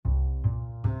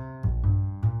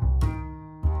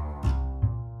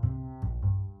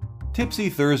Tipsy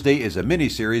Thursday is a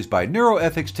mini-series by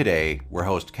Neuroethics Today, where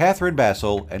host Catherine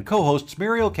Bassel and co-hosts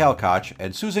Muriel Kalkoch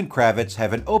and Susan Kravitz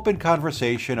have an open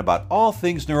conversation about all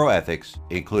things neuroethics,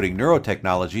 including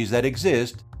neurotechnologies that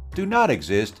exist, do not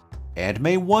exist, and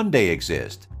may one day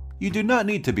exist. You do not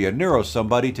need to be a neuro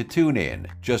somebody to tune in.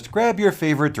 Just grab your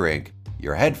favorite drink,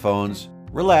 your headphones,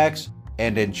 relax,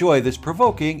 and enjoy this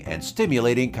provoking and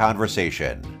stimulating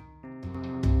conversation.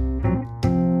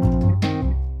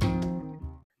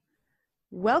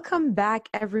 Welcome back,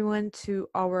 everyone, to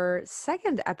our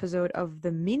second episode of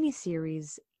the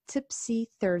mini-series Tipsy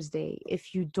Thursday.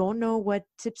 If you don't know what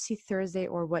Tipsy Thursday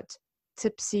or what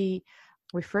Tipsy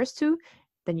refers to,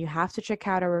 then you have to check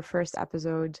out our first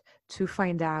episode to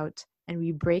find out, and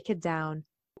we break it down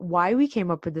why we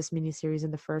came up with this mini-series in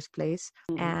the first place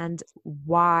and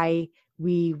why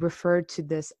we referred to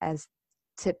this as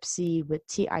Tipsy, with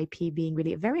TIP being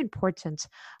really a very important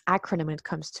acronym when it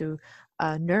comes to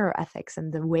neuroethics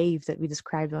and the wave that we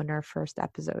described on our first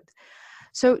episode.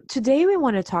 So today we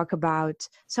want to talk about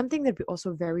something that we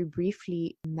also very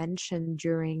briefly mentioned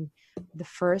during the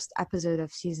first episode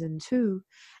of season 2,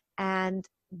 and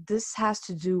this has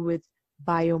to do with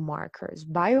biomarkers.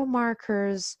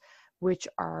 Biomarkers, which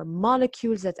are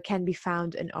molecules that can be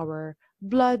found in our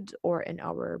blood or in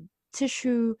our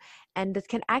tissue, and that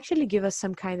can actually give us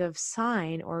some kind of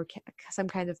sign or some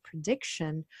kind of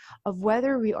prediction of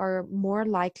whether we are more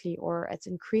likely or at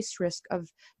increased risk of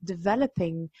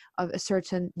developing a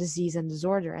certain disease and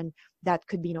disorder. And that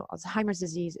could be, Alzheimer's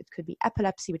disease, it could be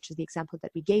epilepsy, which is the example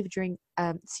that we gave during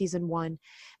season 1,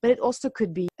 but it also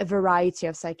could be a variety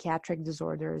of psychiatric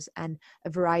disorders and a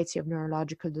variety of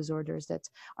neurological disorders that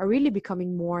are really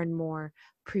becoming more and more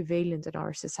prevalent in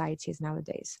our societies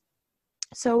nowadays.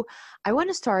 So I want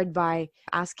to start by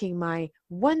asking my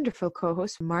wonderful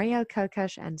co-hosts, Muriel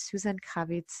Kalkoch and Susan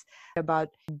Kravitz, about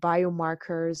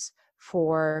biomarkers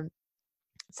for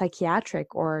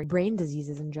psychiatric or brain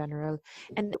diseases in general,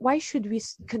 and why should we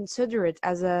consider it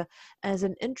as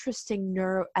an interesting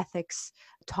neuroethics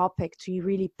topic to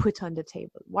really put on the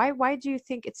table? Why do you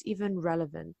think it's even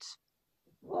relevant?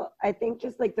 Well, I think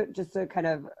just to kind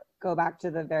of go back to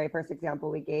the very first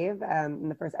example we gave in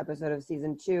the first episode of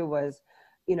season 2 was,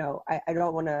 I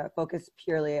don't want to focus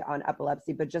purely on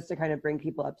epilepsy, but just to kind of bring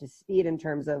people up to speed in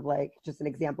terms of just an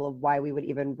example of why we would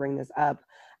even bring this up.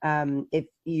 If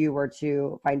you were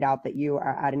to find out that you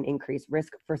are at an increased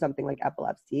risk for something like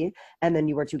epilepsy, and then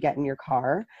you were to get in your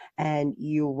car and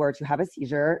you were to have a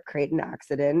seizure, create an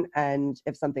accident, and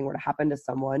if something were to happen to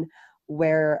someone,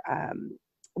 where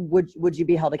would you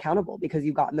be held accountable because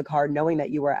you got in the car knowing that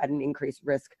you were at an increased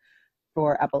risk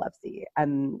for epilepsy?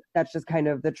 And that's just kind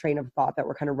of the train of thought that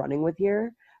we're kind of running with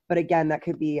here. But again, that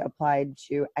could be applied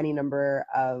to any number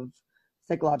of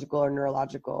psychological or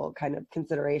neurological kind of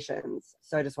considerations.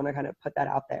 So I just want to kind of put that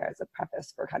out there as a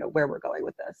preface for kind of where we're going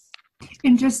with this.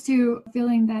 And just to fill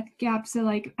in that gap, so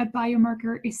like a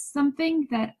biomarker is something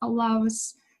that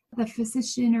allows the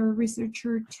physician or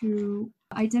researcher to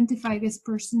identify this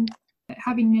person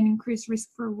having an increased risk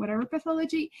for whatever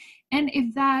pathology. And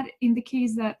if that, in the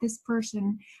case that this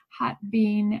person had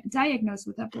been diagnosed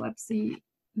with epilepsy,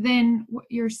 then what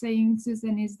you're saying,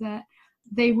 Susan, is that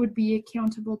they would be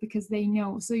accountable because they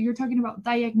know. So you're talking about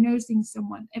diagnosing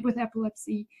someone with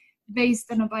epilepsy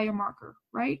based on a biomarker,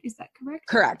 right? Is that correct?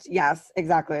 Correct. Yes,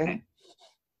 exactly. Okay.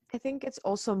 I think it's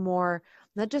also more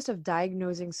not just of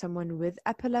diagnosing someone with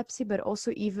epilepsy, but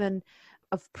also even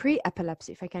of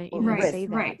pre-epilepsy, if I can even say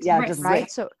that. Right. Yeah, right. just right.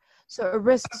 So a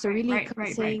risk. Okay, So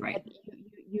really saying right. that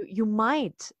you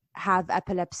might have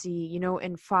epilepsy,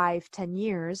 in 5-10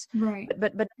 years. Right.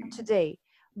 But today,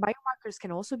 biomarkers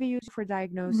can also be used for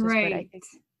diagnosis. Right. But I think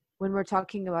when we're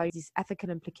talking about these ethical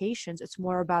implications, it's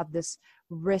more about this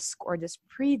risk or this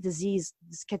pre-disease,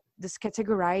 this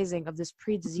categorizing of this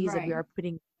pre-disease that we are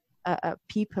putting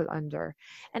people under.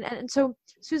 And so,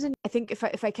 Susan, I think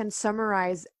if I can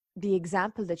summarize the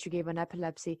example that you gave on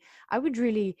epilepsy, I would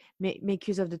really make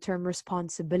use of the term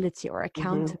responsibility or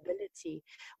accountability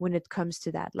when it comes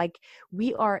to that. Like,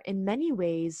 we are in many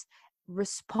ways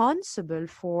responsible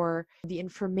for the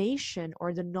information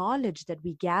or the knowledge that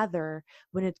we gather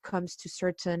when it comes to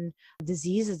certain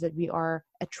diseases that we are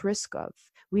at risk of.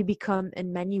 We become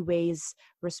in many ways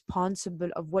responsible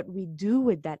of what we do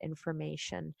with that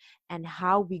information and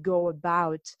how we go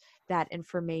about that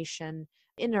information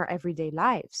in our everyday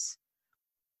lives.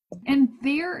 And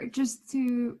there, just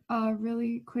to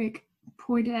really quick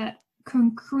point at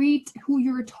concrete who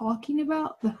you're talking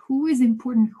about, the who is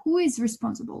important, who is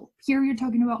responsible. Here you're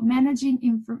talking about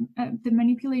managing the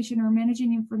manipulation or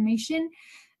managing information.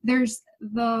 There's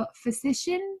the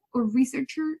physician or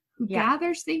researcher who Yeah.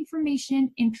 gathers the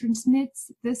information and transmits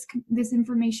this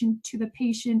information to the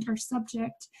patient or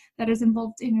subject that is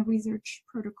involved in a research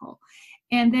protocol.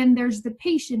 And then there's the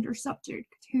patient or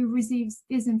subject who receives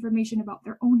this information about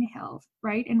their own health,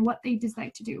 right? And what they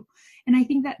decide to do. And I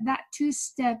think that that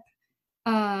two-step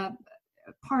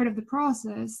part of the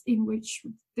process in which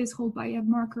this whole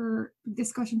biomarker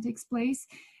discussion takes place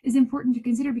is important to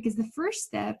consider, because the first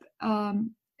step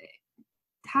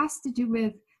has to do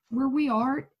with where we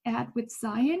are at with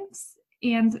science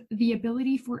and the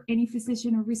ability for any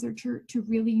physician or researcher to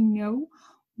really know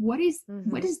what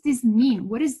does this mean?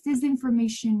 What does this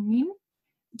information mean?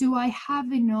 Do I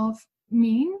have enough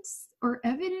means or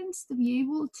evidence to be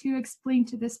able to explain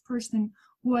to this person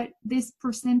what this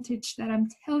percentage that I'm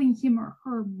telling him or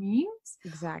her means?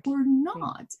 Exactly. Or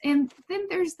not? And then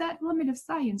there's that limit of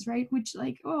science, right? Which,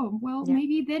 like, oh, well,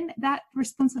 maybe then that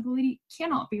responsibility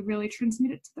cannot be really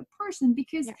transmitted to the person,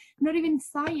 because not even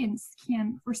science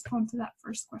can respond to that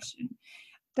first question.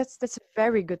 That's a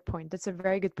very good point. That's a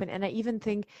very good point. And I even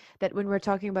think that when we're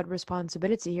talking about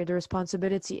responsibility here, the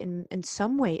responsibility in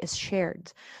some way is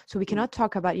shared. So we cannot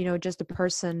talk about, just the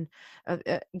person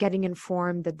getting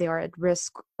informed that they are at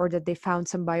risk, or that they found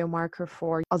some biomarker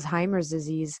for Alzheimer's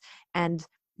disease, and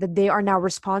that they are now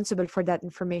responsible for that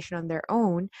information on their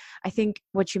own. I think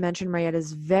what you mentioned, Marietta,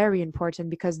 is very important,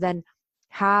 because then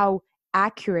how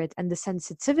accurate and the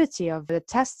sensitivity of the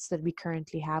tests that we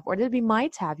currently have, or that we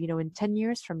might have, in 10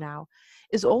 years from now,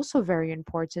 is also very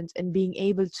important in being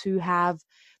able to have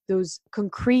those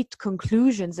concrete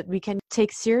conclusions that we can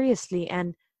take seriously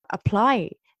and apply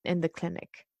in the clinic.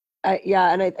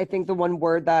 And I think the one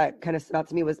word that kind of stood out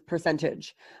to me was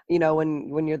percentage.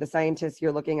 When you're the scientist,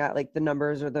 you're looking at like the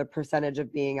numbers or the percentage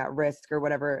of being at risk or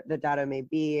whatever the data may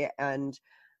be, and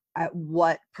at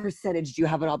what percentage do you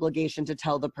have an obligation to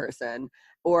tell the person,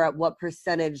 or at what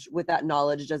percentage with that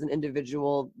knowledge does an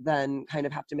individual then kind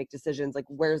of have to make decisions? Like,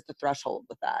 where's the threshold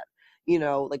with that?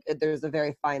 Like there's a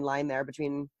very fine line there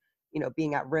between,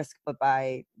 being at risk, but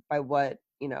by what,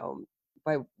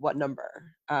 by what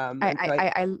number?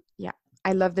 I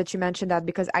love that you mentioned that,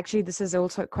 because actually this is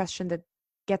also a question that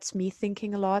gets me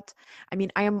thinking a lot. I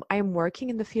mean, I am working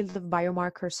in the field of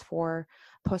biomarkers for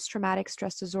post-traumatic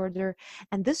stress disorder,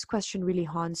 and this question really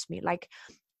haunts me. Like,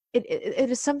 it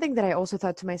is something that I also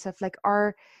thought to myself, like,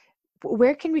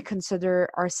 where can we consider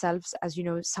ourselves as,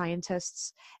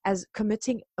 scientists, as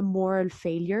committing a moral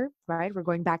failure, right? We're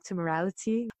going back to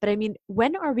morality. But I mean,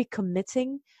 when are we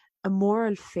committing a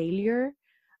moral failure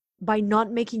by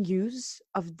not making use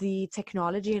of the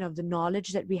technology and of the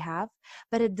knowledge that we have?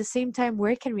 But at the same time,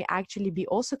 where can we actually be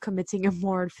also committing a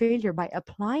moral failure by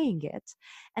applying it,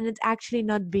 and it's actually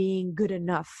not being good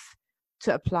enough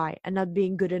to apply, and not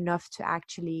being good enough to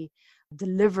actually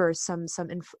deliver some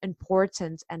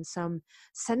important and some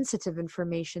sensitive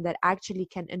information that actually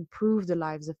can improve the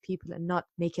lives of people and not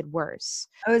make it worse?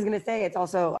 I was going to say, it's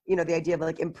also, the idea of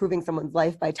like improving someone's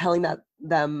life by telling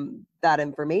them that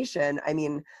information. I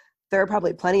mean, there are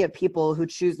probably plenty of people who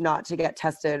choose not to get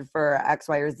tested for X,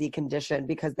 Y, or Z condition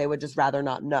because they would just rather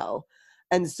not know.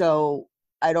 And so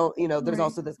I don't, there's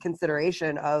also this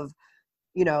consideration of,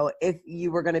 if you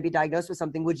were going to be diagnosed with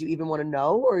something, would you even want to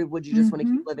know, or would you just want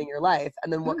to keep living your life?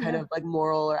 And then what kind of like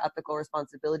moral or ethical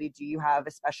responsibility do you have,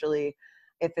 especially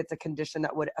if it's a condition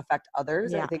that would affect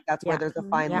others? I think that's where there's a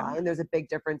fine line. There's a big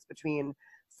difference between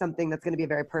something that's going to be a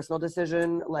very personal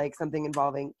decision, like something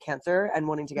involving cancer and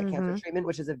wanting to get cancer treatment,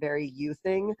 which is a very you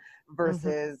thing,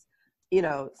 versus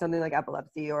something like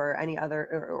epilepsy or any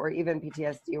other, or even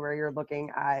PTSD, where you're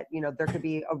looking at, there could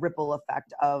be a ripple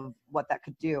effect of what that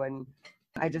could do. And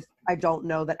I don't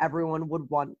know that everyone would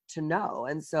want to know.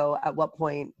 And so at what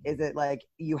point is it like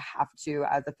you have to,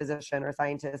 as a physician or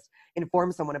scientist,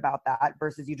 inform someone about that,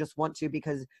 versus you just want to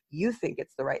because you think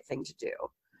it's the right thing to do?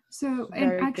 So,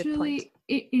 and actually,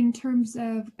 in terms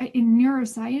of, in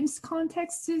neuroscience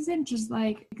context, Susan, just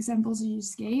like examples you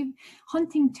just gave,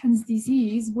 Huntington's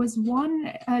disease was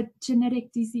one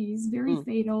genetic disease, very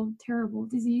fatal, terrible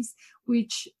disease,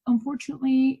 which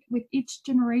unfortunately, with each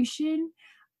generation,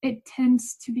 it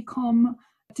tends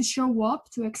to show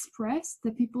up, to express,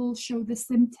 that people show the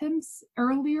symptoms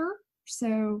earlier.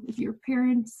 So if your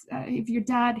parents, if your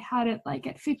dad had it like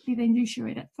at 50, then you show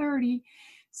it at 30.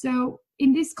 So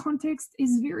in this context,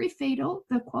 is very fatal.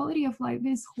 The quality of life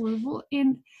is horrible.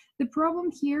 And the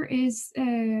problem here is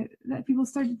that people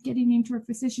started getting into, or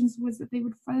physicians, was that they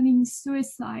were finding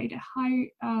suicide, a high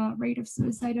rate of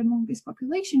suicide among this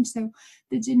population. So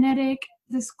the genetic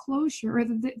disclosure, or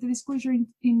the disclosure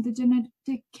in the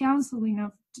genetic counseling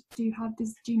of, do you have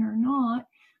this gene or not,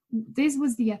 this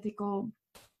was the ethical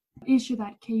issue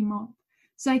that came up.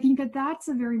 So I think that that's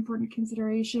a very important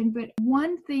consideration. But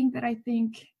one thing that I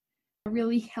think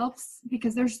really helps,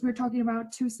 because we're talking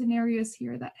about two scenarios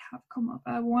here that have come up.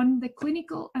 One, the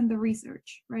clinical and the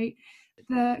research, right?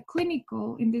 The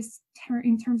clinical in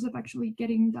in terms of actually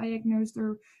getting diagnosed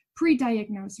or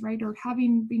pre-diagnosed, right? Or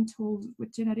having been told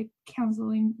with genetic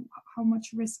counseling how much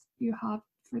risk you have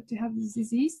to have this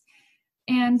disease.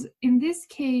 And in this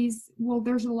case, well,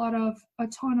 there's a lot of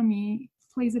autonomy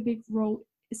plays a big role,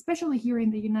 especially here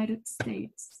in the United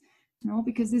States,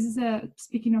 because this is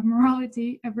speaking of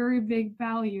morality, a very big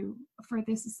value for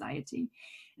this society.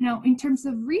 Now, in terms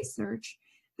of research,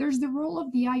 there's the role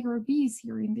of the IRBs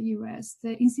here in the US,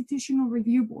 the institutional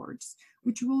review boards,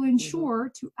 which will ensure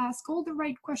to ask all the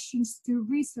right questions to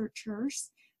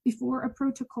researchers before a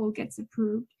protocol gets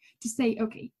approved to say,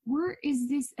 okay, where is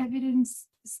this evidence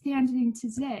standing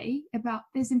today about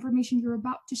this information you're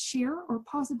about to share or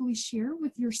possibly share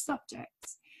with your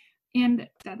subjects? And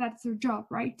that's their job,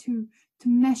 right? To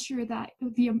measure that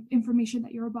the information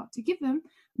that you're about to give them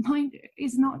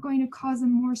is not going to cause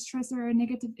them more stress or a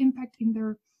negative impact in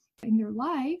their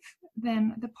life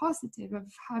than the positive of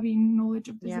having knowledge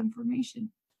of this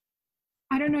information.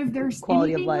 I don't know if there's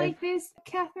Quality anything of life. like this,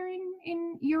 Catherine,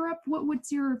 in Europe. What's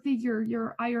your figure,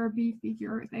 your IRB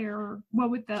figure there? Or what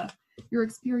would your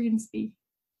experience be?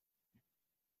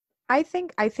 I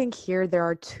think here there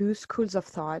are two schools of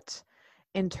thought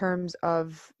in terms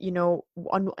of,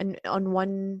 on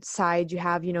one side you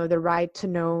have, the right to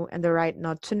know and the right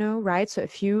not to know, right? So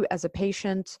if you as a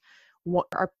patient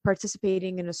are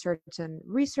participating in a certain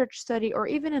research study or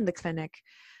even in the clinic,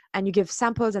 and you give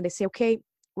samples and they say, okay,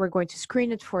 we're going to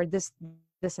screen it for this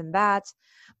and that,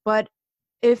 but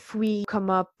if we come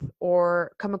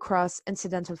across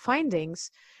incidental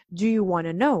findings, do you want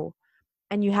to know?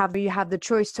 And you have the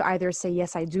choice to either say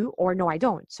yes I do or no I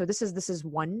don't. So this is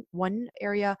one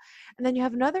area, and then you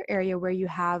have another area where you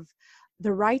have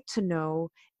the right to know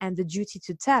and the duty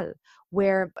to tell,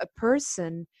 where a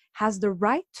person has the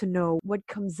right to know what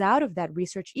comes out of that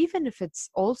research, even if it's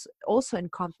also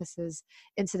encompasses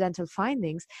incidental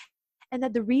findings, and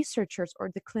that the researchers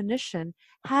or the clinician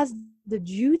has the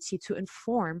duty to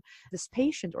inform this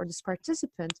patient or this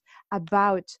participant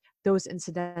about those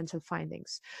incidental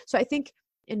findings. So I think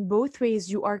in both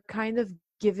ways, you are kind of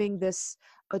giving this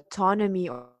autonomy,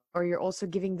 or you're also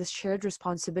giving this shared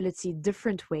responsibility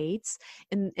different weights.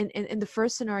 In the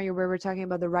first scenario where we're talking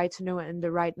about the right to know and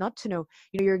the right not to know,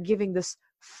 you're giving this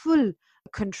full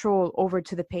control over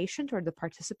to the patient or the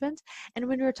participant. And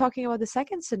when we're talking about the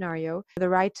second scenario, the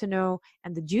right to know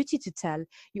and the duty to tell,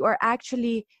 you are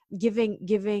actually giving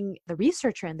the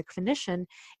researcher and the clinician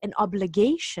an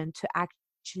obligation to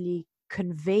actually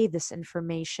convey this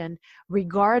information,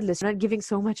 regardless, not giving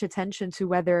so much attention to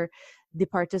whether the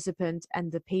participant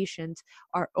and the patient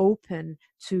are open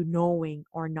to knowing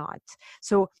or not.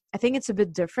 So I think it's a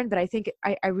bit different, but I think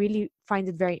I really find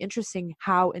it very interesting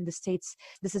how in the States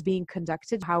this is being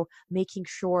conducted, how making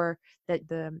sure that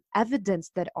the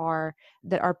evidence that are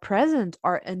present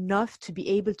are enough to be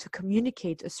able to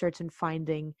communicate a certain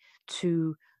finding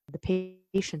to the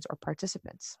patients or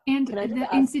participants. And the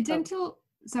incidental...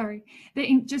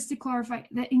 just to clarify,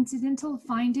 the incidental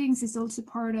findings is also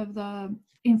part of the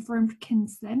informed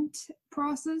consent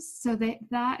process, so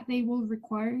that they will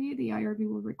require you, the IRB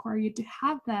will require you to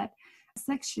have that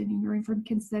section in your informed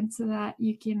consent so that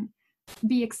you can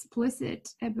be explicit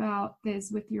about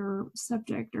this with your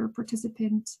subject or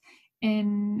participant,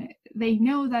 and they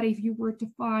know that if you were to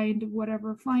find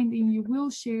whatever finding, you will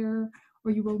share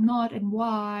or you will not, and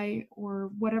why,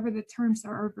 or whatever the terms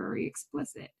are very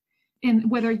explicit.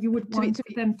 And whether you would want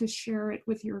them to share it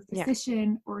with your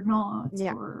physician or not,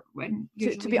 or when.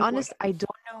 To be honest, I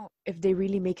don't know if they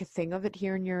really make a thing of it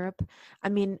here in Europe. I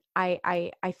mean,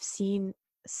 I've seen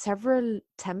several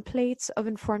templates of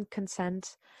informed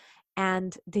consent,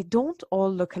 and they don't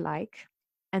all look alike,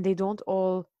 and they don't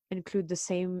all include the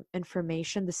same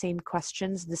information, the same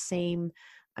questions, the same.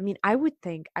 I mean, I would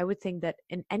think that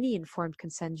in any informed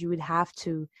consent, you would have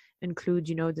to include,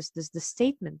 this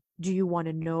statement. Do you want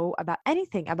to know about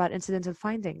anything about incidental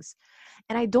findings?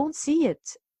 And I don't see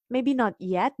it. Maybe not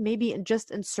yet. Maybe just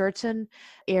in certain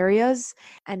areas,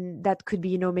 and that could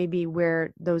be, maybe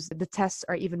where the tests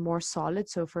are even more solid.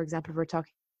 So, for example, if we're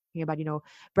talking about,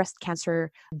 breast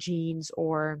cancer genes,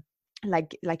 or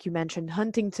like you mentioned,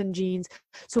 Huntington genes.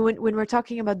 So when we're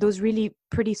talking about those really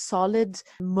pretty solid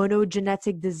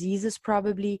monogenetic diseases,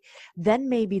 probably, then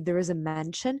maybe there is a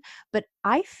mention. But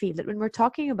I feel that when we're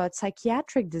talking about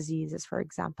psychiatric diseases, for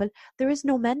example, there is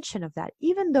no mention of that,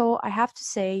 even though I have to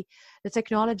say the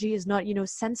technology is not,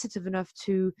 sensitive enough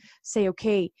to say,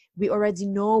 okay, we already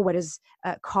know what is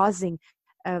causing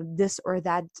this or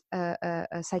that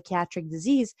psychiatric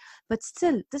disease. But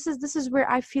still, this is where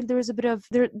I feel there is a bit of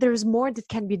there's more that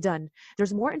can be done.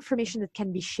 There's more information that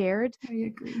can be shared. I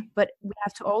agree. But we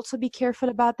have to also be careful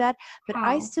about that. But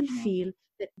I How? still Yeah. feel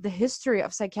that the history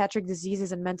of psychiatric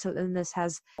diseases and mental illness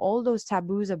has all those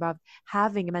taboos about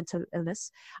having a mental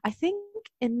illness. I think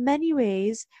in many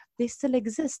ways they still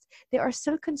exist. They are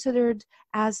still considered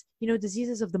as,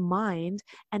 diseases of the mind,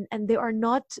 and they are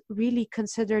not really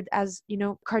considered as,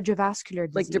 cardiovascular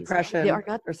disease. Like depression They are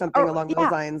not, or something or- along yeah,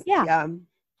 those lines. yeah.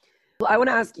 Well, I want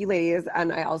to ask you ladies,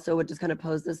 and I also would just kind of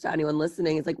pose this to anyone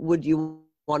listening. It's like, would you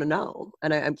want to know?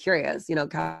 And I'm curious,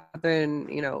 Catherine,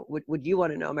 would you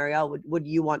want to know? Marielle, would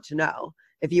you want to know?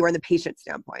 If you were in the patient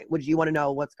standpoint, would you want to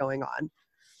know what's going on?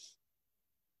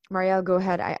 Marielle, go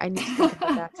ahead. I need to think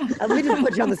about that. Let me just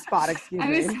put you on the spot, excuse I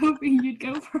me. was hoping you'd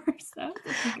go first. Though.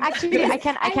 Actually, I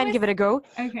can give it a go.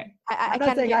 Okay. I'm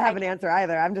not saying I have an answer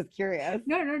either. I'm just curious.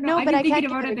 No. No, I've but been I can't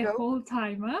thinking about give it it a the go. whole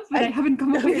time, but I haven't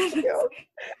come up with Me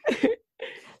it. too.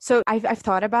 So I've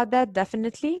thought about that,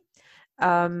 definitely.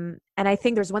 And I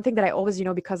think there's one thing that I always,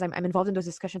 because I'm involved in those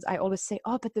discussions, I always say,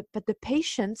 but the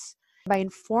patients, by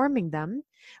informing them,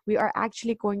 we are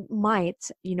actually might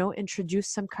introduce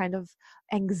some kind of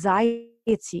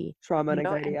anxiety, Trauma and you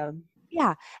know, anxiety,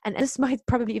 yeah, and this might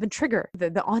probably even trigger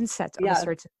the onset of Yeah. a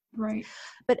certain. Right.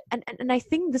 But and I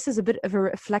think this is a bit of a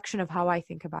reflection of how I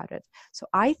think about it. So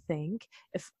I think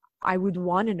if I would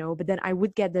want to know, but then I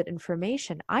would get that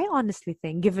information. I honestly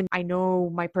think, given I know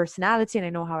my personality and I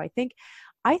know how I think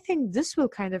this will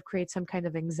kind of create some kind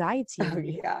of anxiety. Oh,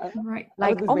 yeah. Right.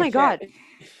 Like, I would oh lose my shit. God,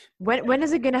 when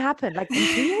is it gonna happen? Like in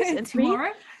 2 years, in 3 years?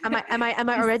 Tomorrow? Am I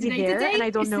Is already today there today? and I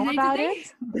don't Is know today about today?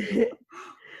 it?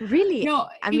 Really? No,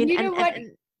 I mean, you know what?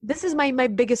 and this is my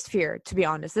biggest fear, to be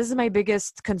honest. This is my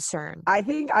biggest concern. I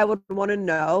think I would want to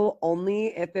know only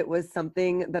if it was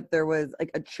something that there was like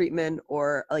a treatment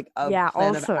or like a Yeah,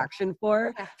 plan also. of action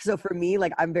for. Yeah. So for me,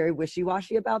 like I'm very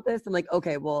wishy-washy about this. I'm like,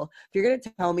 okay, well, if you're going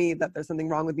to tell me that there's something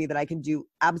wrong with me that I can do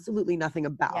absolutely nothing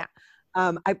about, Yeah.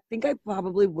 I think I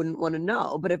probably wouldn't want to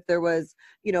know. But if there was,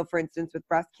 for instance, with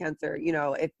breast cancer,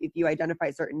 if you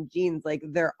identify certain genes, like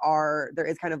there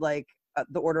is kind of like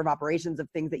the order of operations of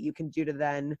things that you can do to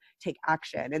then take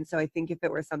action. And so I think if it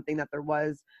were something that there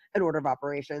was an order of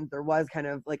operations, there was kind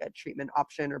of like a treatment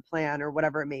option or plan or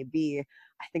whatever it may be,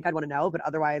 I think I'd want to know. But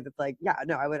otherwise it's like, yeah,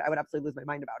 no, I would absolutely lose my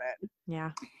mind about it.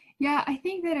 Yeah. Yeah, I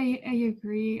think that I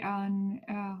agree on,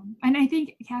 and I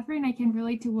think, Catherine, I can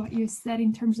relate to what you said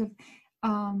in terms of,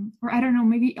 or I don't know,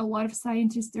 maybe a lot of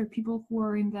scientists or people who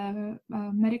are in the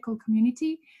medical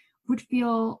community would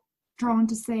feel drawn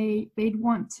to say they'd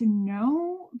want to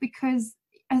know, because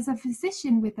as a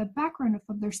physician with a background of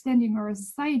understanding, or as a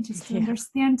scientist to Yeah.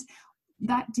 understand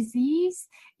that disease,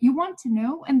 you want to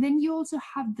know, and then you also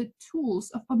have the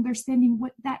tools of understanding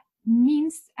what that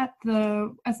means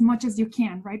as much as you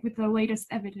can, right, with the latest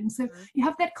evidence. So you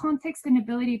have that context and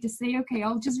ability to say, okay,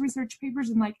 I'll just research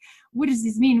papers and like, what does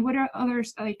this mean? What are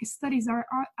others like studies are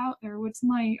out there? What's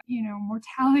my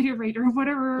mortality rate or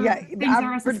whatever things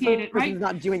are associated, right?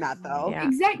 Not doing that though. Yeah.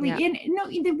 Exactly. Yeah. And no,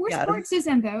 the worst Yeah. part,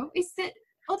 Susan, though, is that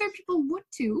other people would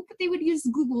too, but they would use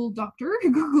Google Doctor,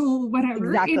 Google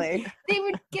whatever. and Exactly. they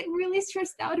would get really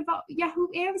stressed out about Yahoo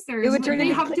Answers. It would when turn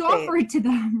they into have to clickbait. offer it to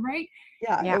them, right?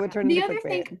 Yeah, Yeah. it would turn The into other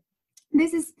clickbait. thing,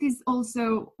 this is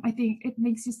also, I think it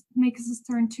makes us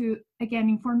turn to, again,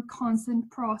 informed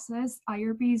consent process,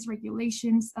 IRB's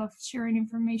regulations of sharing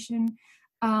information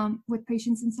with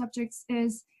patients and subjects,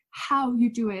 is how you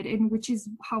do it, and which is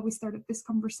how we started this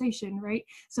conversation, right?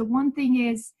 So one thing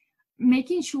is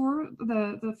making sure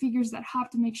the figures that have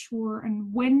to make sure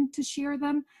and when to share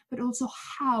them, but also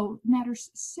how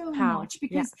matters so much,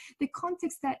 because the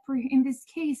context that in this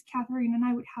case Catherine and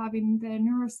I would have in the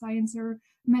neuroscience or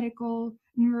medical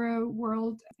neuro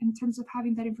world, in terms of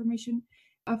having that information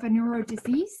of a neuro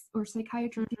disease or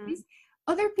psychiatric disease,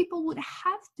 other people would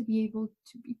have to be able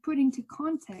to be put into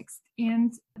context,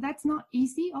 and that's not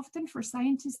easy often for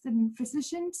scientists and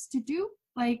physicians to do.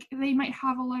 Like, they might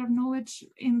have a lot of knowledge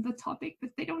in the topic,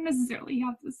 but they don't necessarily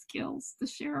have the skills to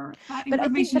share that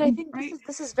information. But I think right?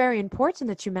 this is very important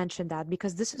that you mentioned that,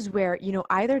 because this is where,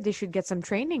 either they should get some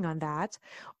training on that,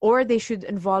 or they should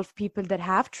involve people that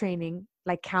have training,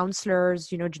 like counselors,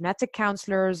 genetic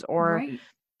counselors, or Right.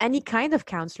 any kind of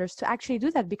counselors, to actually do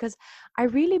that, because I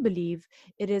really believe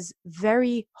it is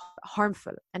very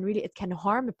harmful, and really it can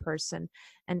harm a person.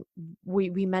 And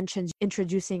we mentioned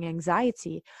introducing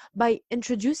anxiety by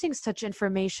introducing such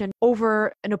information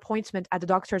over an appointment at the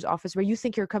doctor's office, where you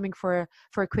think you're coming for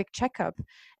a quick checkup,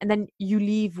 and then you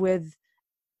leave with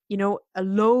a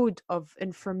load of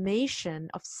information,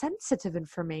 of sensitive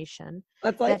information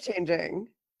That's that life-changing.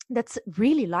 that's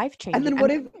really And life-changing. then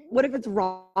what if it's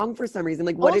wrong for some reason?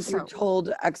 Like what if you're Also-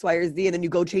 told X, Y, or Z and then you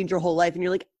go change your whole life and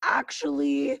you're like,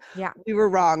 actually, Yeah. we were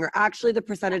wrong, or actually the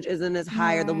percentage isn't as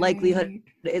high, or the likelihood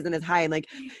Right. isn't as high. And like,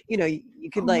 you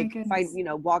could Oh my like find,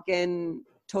 goodness. walk in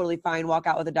totally fine, walk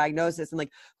out with a diagnosis and like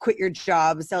quit your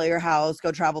job, sell your house,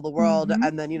 go travel the world. Mhm.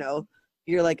 And then,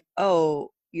 you're like,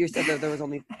 oh, you said that there was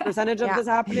only percentage of Yeah. this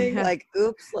happening. Like,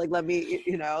 oops, like let me,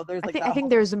 there's like I think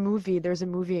there's a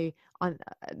movie on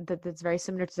that's very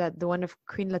similar to that, the one of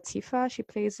Queen Latifah. She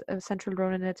plays a central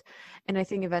role in it, and I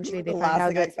think eventually they the find last out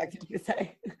thing I that expected you to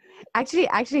say.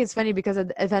 actually it's funny because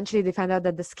eventually they found out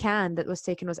that the scan that was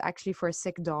taken was actually for a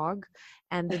sick dog,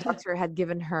 and the doctor had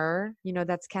given her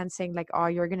that scan saying like, oh,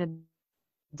 you're gonna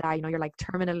die, you're like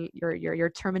you're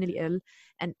terminally ill,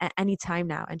 and at any time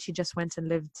now. And she just went and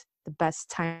lived the best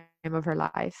time of her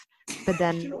life. But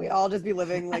then Shouldn't we all just be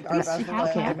living like our Yes, best we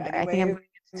life have. I think I'm anyway?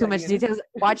 too much details.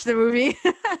 Watch the movie.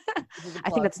 This is a I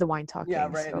think plug. that's the wine talking. Yeah,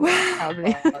 right. So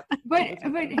probably.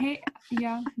 But hey,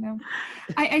 yeah, no.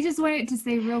 I just wanted to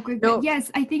say real quick No. that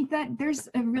yes, I think that there's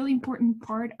a really important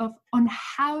part of on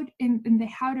how in the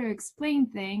how to explain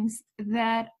things,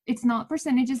 that it's not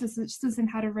percentages, as Susan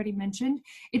had already mentioned.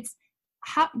 It's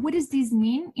what does these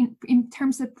mean in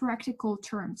terms of practical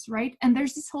terms, right? And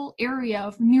there's this whole area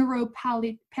of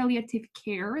palliative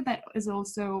care that is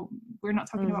also, we're not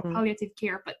talking about Mhm. palliative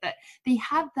care, but that they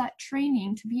have that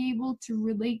training to be able to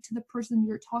relate to the person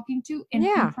you're talking to in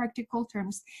practical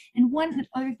terms. And one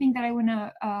other thing that I want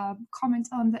to comment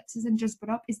on that Susan just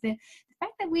brought up is the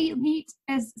fact that we need,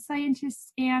 as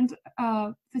scientists and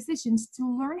physicians, to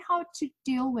learn how to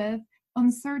deal with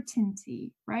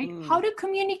uncertainty, right? How to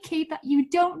communicate that you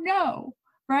don't know,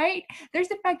 right? There's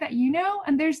the fact that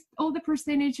and there's all the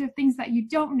percentage of things that you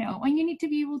don't know, and you need to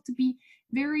be able to be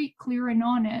very clear and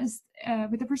honest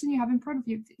with the person you have in front of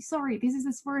you. Sorry, this is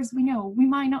as far as we know.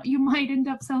 You might end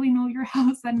up selling all your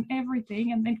house and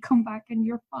everything and then come back and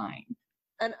you're fine.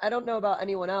 And I don't know about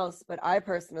anyone else, but I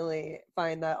personally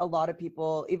find that a lot of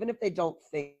people, even if they don't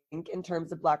think in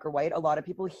terms of black or white, a lot of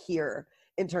people hear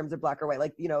in terms of black or white,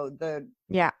 like,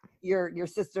 your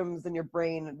systems in your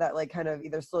brain that like kind of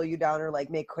either slow you down or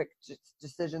like make quick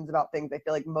decisions about things. I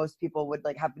feel like most people would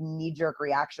like have knee-jerk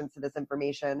reactions to this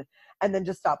information and then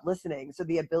just stop listening. So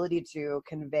the ability to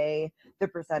convey the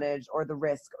percentage or the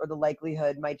risk or the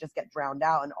likelihood might just get drowned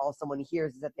out, and all someone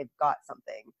hears is that they've got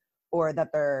something, or that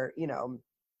they're,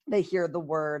 they hear the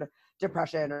word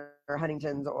depression or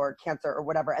Huntington's or cancer or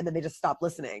whatever, and then they just stop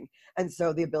listening. And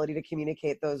so the ability to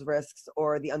communicate those risks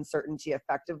or the uncertainty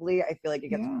effectively, I feel like it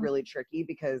gets really tricky,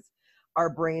 because our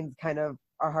brains kind of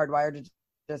are hardwired to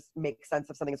just make sense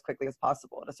of something as quickly as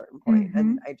possible at a certain point.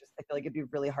 And I feel like it'd be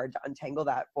really hard to untangle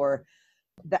that for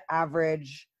the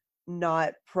average,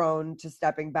 not prone to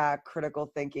stepping back,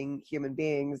 critical thinking human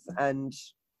beings. And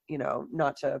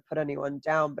not to put anyone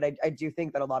down, but I do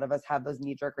think that a lot of us have those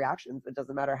knee-jerk reactions. It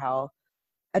doesn't matter how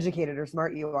educated or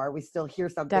smart you are, we still hear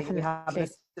something and we have an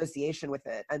association with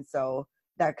it. And so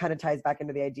that kind of ties back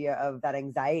into the idea of that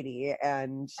anxiety.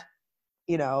 And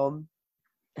I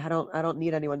don't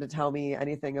need anyone to tell me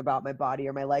anything about my body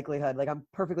or my likelihood. Like, I'm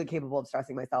perfectly capable of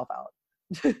stressing myself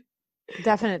out.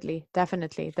 Definitely.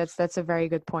 That's a very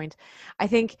good point. I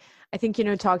think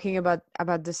talking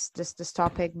about this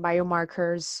topic,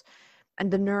 biomarkers and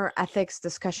the neuroethics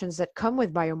discussions that come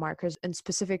with biomarkers in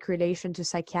specific relation to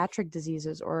psychiatric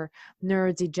diseases or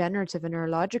neurodegenerative and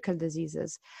neurological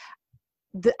diseases,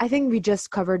 I think we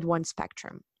just covered one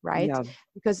spectrum, right? Yeah.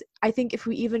 Because I think if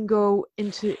we even go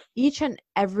into each and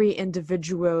every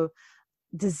individual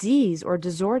disease or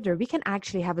disorder, we can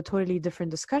actually have a totally different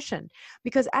discussion.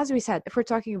 Because as we said, if we're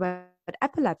talking about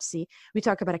epilepsy, we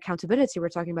talk about accountability, we're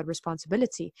talking about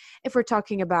responsibility. If we're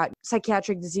talking about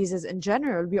psychiatric diseases in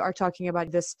general, we are talking about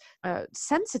this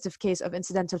sensitive case of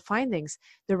incidental findings,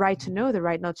 the right to know, the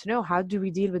right not to know. How do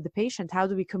we deal with the patient? How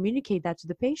do we communicate that to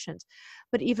the patient?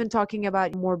 But even talking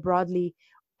about more broadly,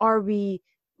 are we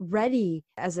ready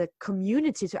as a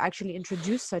community to actually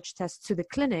introduce such tests to the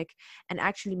clinic and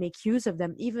actually make use of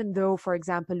them, even though, for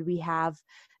example, we have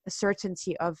a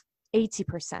certainty of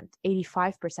 80%,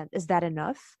 85%? Is that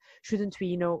enough? Shouldn't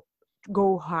we,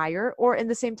 go higher? Or in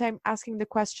the same time, asking the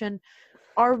question,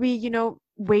 are we,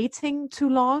 waiting too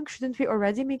long? Shouldn't we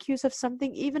already make use of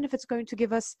something, even if it's going to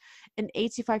give us an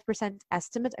 85%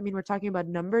 estimate? I mean, we're talking about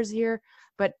numbers here,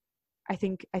 but I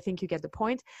think you get the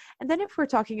point. And then if we're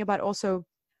talking about also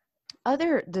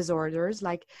other disorders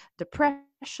like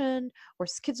depression or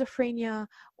schizophrenia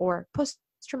or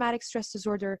post-traumatic stress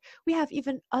disorder, we have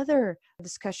even other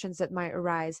discussions that might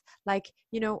arise, like,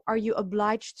 are you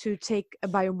obliged to take a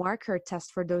biomarker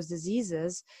test for those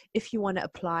diseases if you want to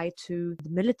apply to the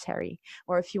military,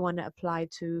 or if you want to apply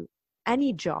to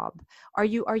any job? Are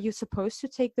you supposed to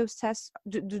take those tests?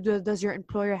 Does your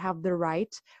employer have the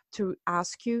right to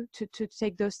ask you to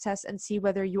take those tests and see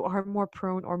whether you are more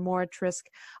prone or more at risk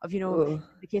of, in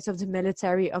the case of the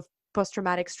military, of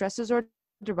post-traumatic stress disorder?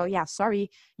 Well, yeah, sorry,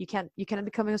 you cannot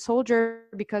become a soldier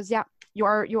because you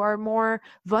are more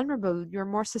vulnerable, you're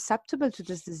more susceptible to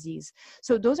this disease.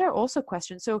 So those are also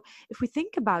questions. So if we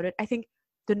think about it, I think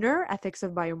the neuroethics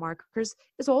of biomarkers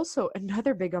is also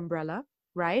another big umbrella,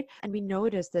 right? And we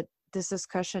notice that this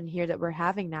discussion here that we're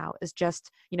having now is just,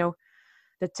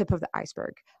 the tip of the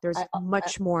iceberg. There's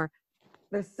much more.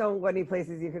 There's so many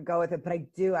places you could go with it, but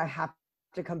I have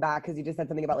to come back because you just said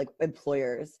something about like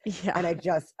employers. Yeah. And I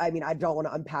don't want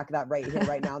to unpack that right here,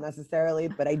 right now necessarily,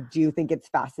 but I do think it's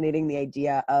fascinating, the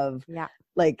idea of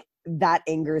like, that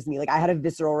angers me. Like, I had a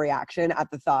visceral reaction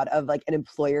at the thought of like an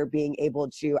employer being able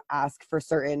to ask for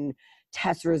certain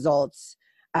test results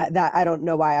that I don't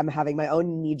know why I'm having my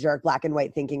own knee-jerk black and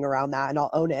white thinking around that, and I'll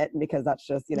own it because that's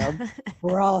just,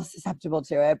 we're all susceptible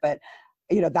to it. But,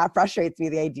 that frustrates me,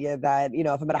 the idea that,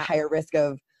 if I'm at a higher risk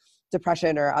of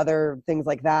depression or other things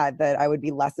like that, that I would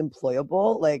be less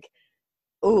employable. Like,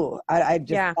 I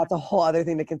just, that's a whole other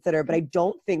thing to consider. But I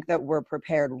don't think that we're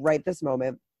prepared right this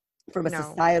moment from a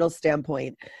societal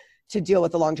standpoint to deal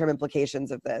with the long-term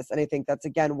implications of this. And I think that's,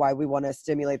 again, why we want to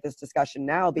stimulate this discussion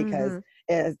now, because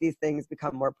as these things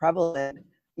become more prevalent,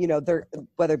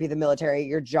 whether it be the military,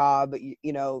 your job,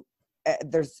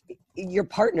 there's your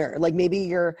partner, like maybe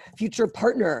your future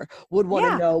partner would want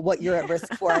to know what you're at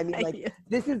risk for. I mean, like,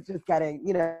 this is just getting,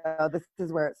 this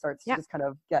is where it starts to just kind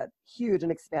of get huge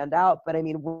and expand out. But I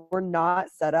mean, we're not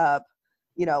set up,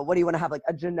 what do you want to have, like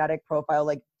a genetic profile,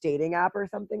 like dating app or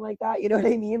something like that? You know what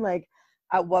I mean? Like,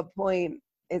 at what point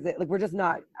is it, like,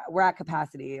 we're at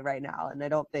capacity right now. And I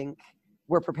don't think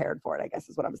we're prepared for it, I guess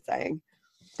is what I'm saying.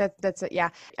 That's it. Yeah.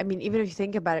 I mean, even if you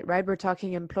think about it, right, we're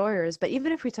talking employers, but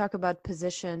even if we talk about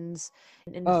positions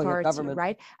in authority,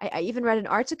 right? I even read an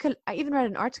article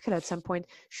at some point.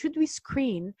 Should we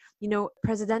screen,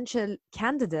 presidential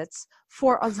candidates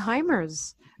for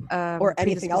Alzheimer's or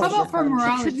anything else? How about for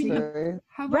morality?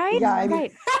 Right? Yeah, I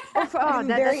mean, right.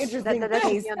 Very interesting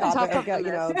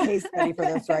case study for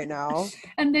this right now.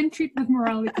 And then treat with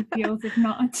morality appeals if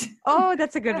not. Oh,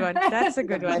 that's a good one. That's a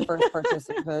good one. My first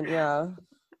participant, yeah.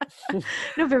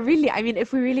 No, but really, I mean,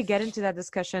 if we really get into that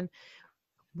discussion,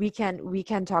 we can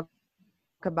talk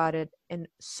about it in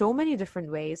so many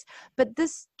different ways. But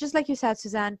this, just like you said,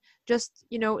 Suzanne, just,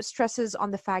 stresses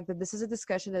on the fact that this is a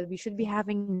discussion that we should be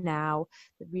having now,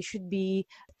 that we should be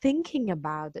thinking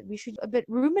about, that we should a bit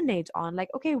ruminate on, like,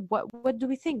 okay, what do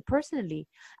we think personally?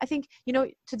 I think,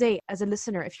 today as a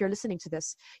listener, if you're listening to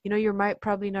this, you're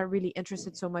probably not really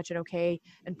interested so much in, okay,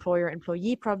 employer,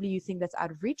 employee, probably you think that's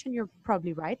out of reach, and you're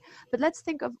probably right. But let's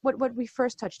think of what we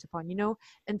first touched upon,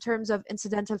 in terms of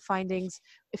incidental findings.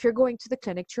 If you're going to the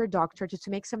clinic, to your doctor,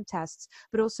 to make some tests,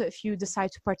 but also if you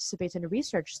decide to participate in a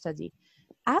research study,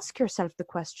 ask yourself the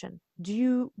question: do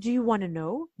you want to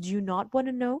know? Do you not want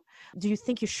to know? Do you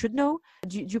think you should know?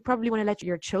 Do you probably want to let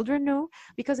your children know?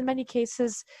 Because in many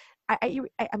cases, I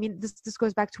mean, this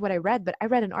goes back to what I read, but I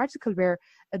read an article where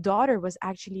a daughter was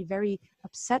actually very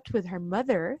upset with her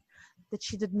mother that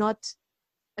she did not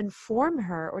inform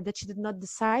her, or that she did not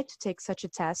decide to take such a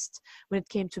test when it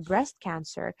came to breast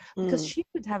cancer, because she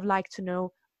would have liked to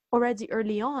know already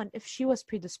early on if she was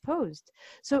predisposed.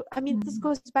 So, I mean, this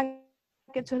goes back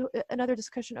into another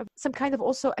discussion of some kind of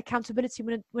also accountability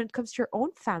when it comes to your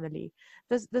own family.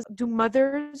 Should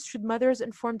mothers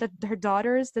inform their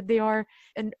daughters that they are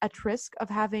at risk of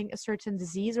having a certain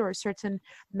disease or a certain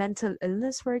mental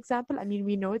illness, for example? I mean,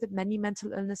 we know that many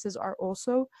mental illnesses are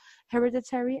also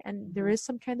hereditary, and there is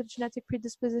some kind of genetic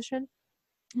predisposition.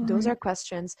 Those are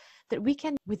questions that we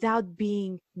can, without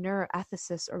being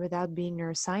neuroethicists or without being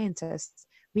neuroscientists,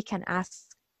 we can ask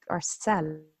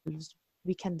ourselves.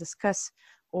 We can discuss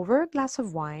over a glass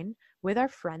of wine with our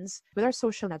friends, with our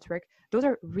social network. Those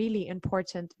are really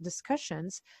important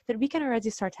discussions that we can already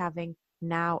start having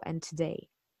now and today.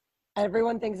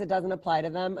 Everyone thinks it doesn't apply to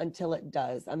them until it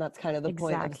does. And that's kind of the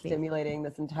point of stimulating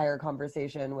this entire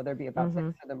conversation, whether it be about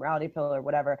sex or the morality pill or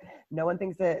whatever. No one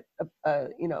thinks that,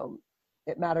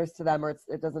 it matters to them, or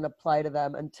it doesn't apply to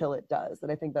them until it does.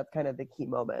 And I think that's kind of the key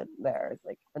moment there. It's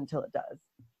like, until it does.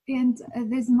 And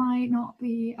this might not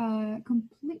be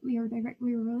completely or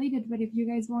directly related, but if you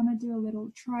guys want to do a little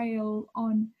trial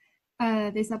on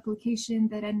this application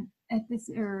that an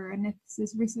an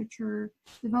ethicist researcher,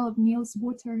 developed Niels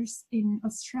Waters in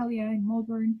Australia, in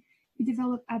Melbourne. He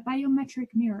developed a biometric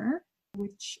mirror,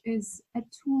 which is a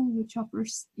tool which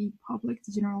offers the public,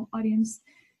 the general audience,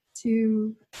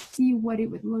 to see what it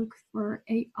would look for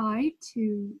AI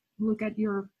to look at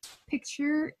your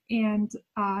picture and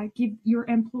give your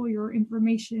employer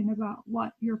information about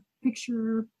what your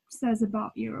picture says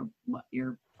about you, what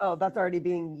your Oh, that's already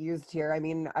being used here. I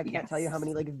mean, I can't tell you how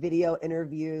many like video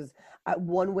interviews,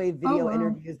 one-way video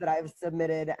interviews that I've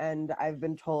submitted, and I've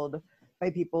been told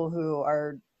by people who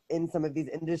are in some of these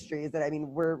industries that, I mean,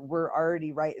 we're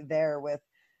already right there with,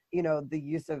 you know, the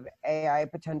use of AI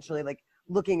potentially like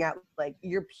looking at like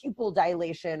your pupil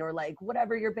dilation or like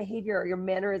whatever your behavior or your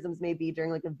mannerisms may be during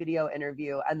like a video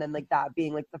interview, and then like that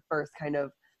being like the first kind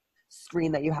of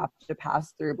screen that you have to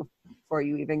pass through before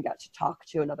you even get to talk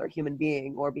to another human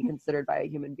being or be considered by a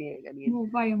human being. I mean,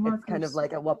 it's kind of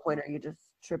like, at what point are you just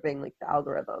tripping like the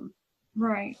algorithm?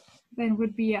 Right. Then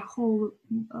would be a whole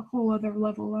other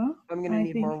level, huh? I'm gonna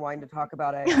need more wine to talk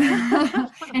about it.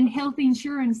 And health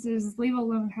insurances, leave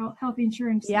alone health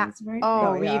insurances, right?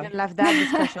 Oh, we even left that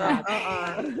discussion out.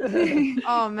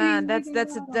 Oh man,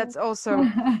 that's also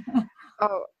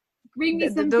bring me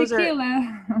some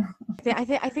tequila.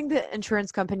 I think the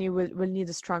insurance company will need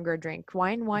a stronger drink.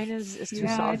 Wine is too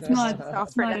soft.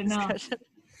 It's not enough. Discussion.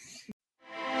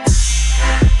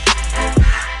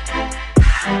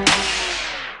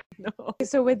 No.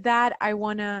 So with that, I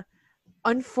want to,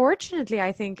 unfortunately,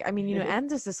 I think, I mean, you know, end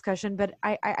this discussion, but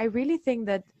I really think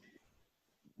that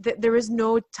there is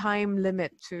no time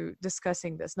limit to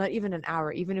discussing this, not even an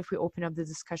hour. Even if we open up the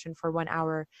discussion for 1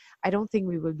 hour, I don't think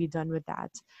we will be done with that.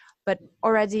 But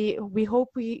already, we hope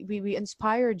we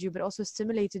inspired you, but also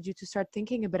stimulated you to start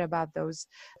thinking a bit about those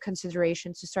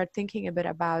considerations, to start thinking a bit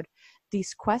about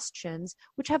these questions,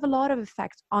 which have a lot of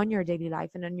effect on your daily life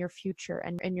and on your future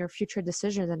and your future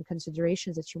decisions and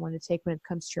considerations that you want to take when it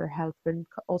comes to your health, but it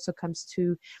also comes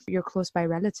to your close by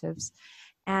relatives.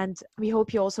 And we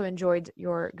hope you also enjoyed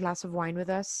your glass of wine with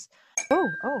us. Oh,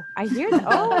 I hear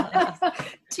that. Oh,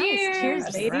 cheers.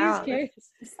 Cheers, ladies. Wow. Cheers.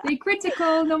 Stay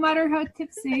critical, no matter how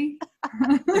tipsy.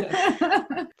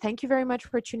 Thank you very much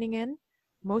for tuning in.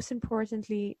 Most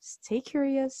importantly, stay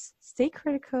curious, stay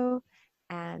critical,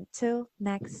 and till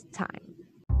next time.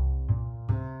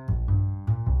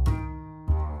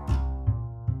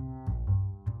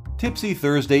 Tipsy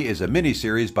Thursday is a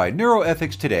mini-series by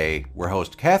Neuroethics Today, where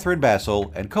host Catherine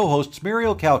Bassel and co-hosts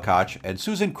Muriel Kalkoch and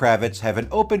Susan Kravitz have an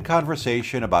open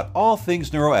conversation about all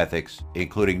things neuroethics,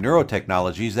 including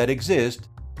neurotechnologies that exist,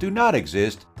 do not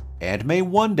exist, and may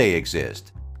one day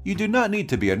exist. You do not need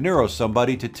to be a neuro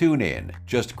somebody to tune in.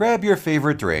 Just grab your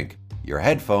favorite drink, your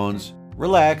headphones,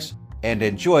 relax, and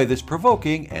enjoy this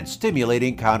provoking and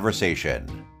stimulating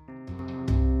conversation.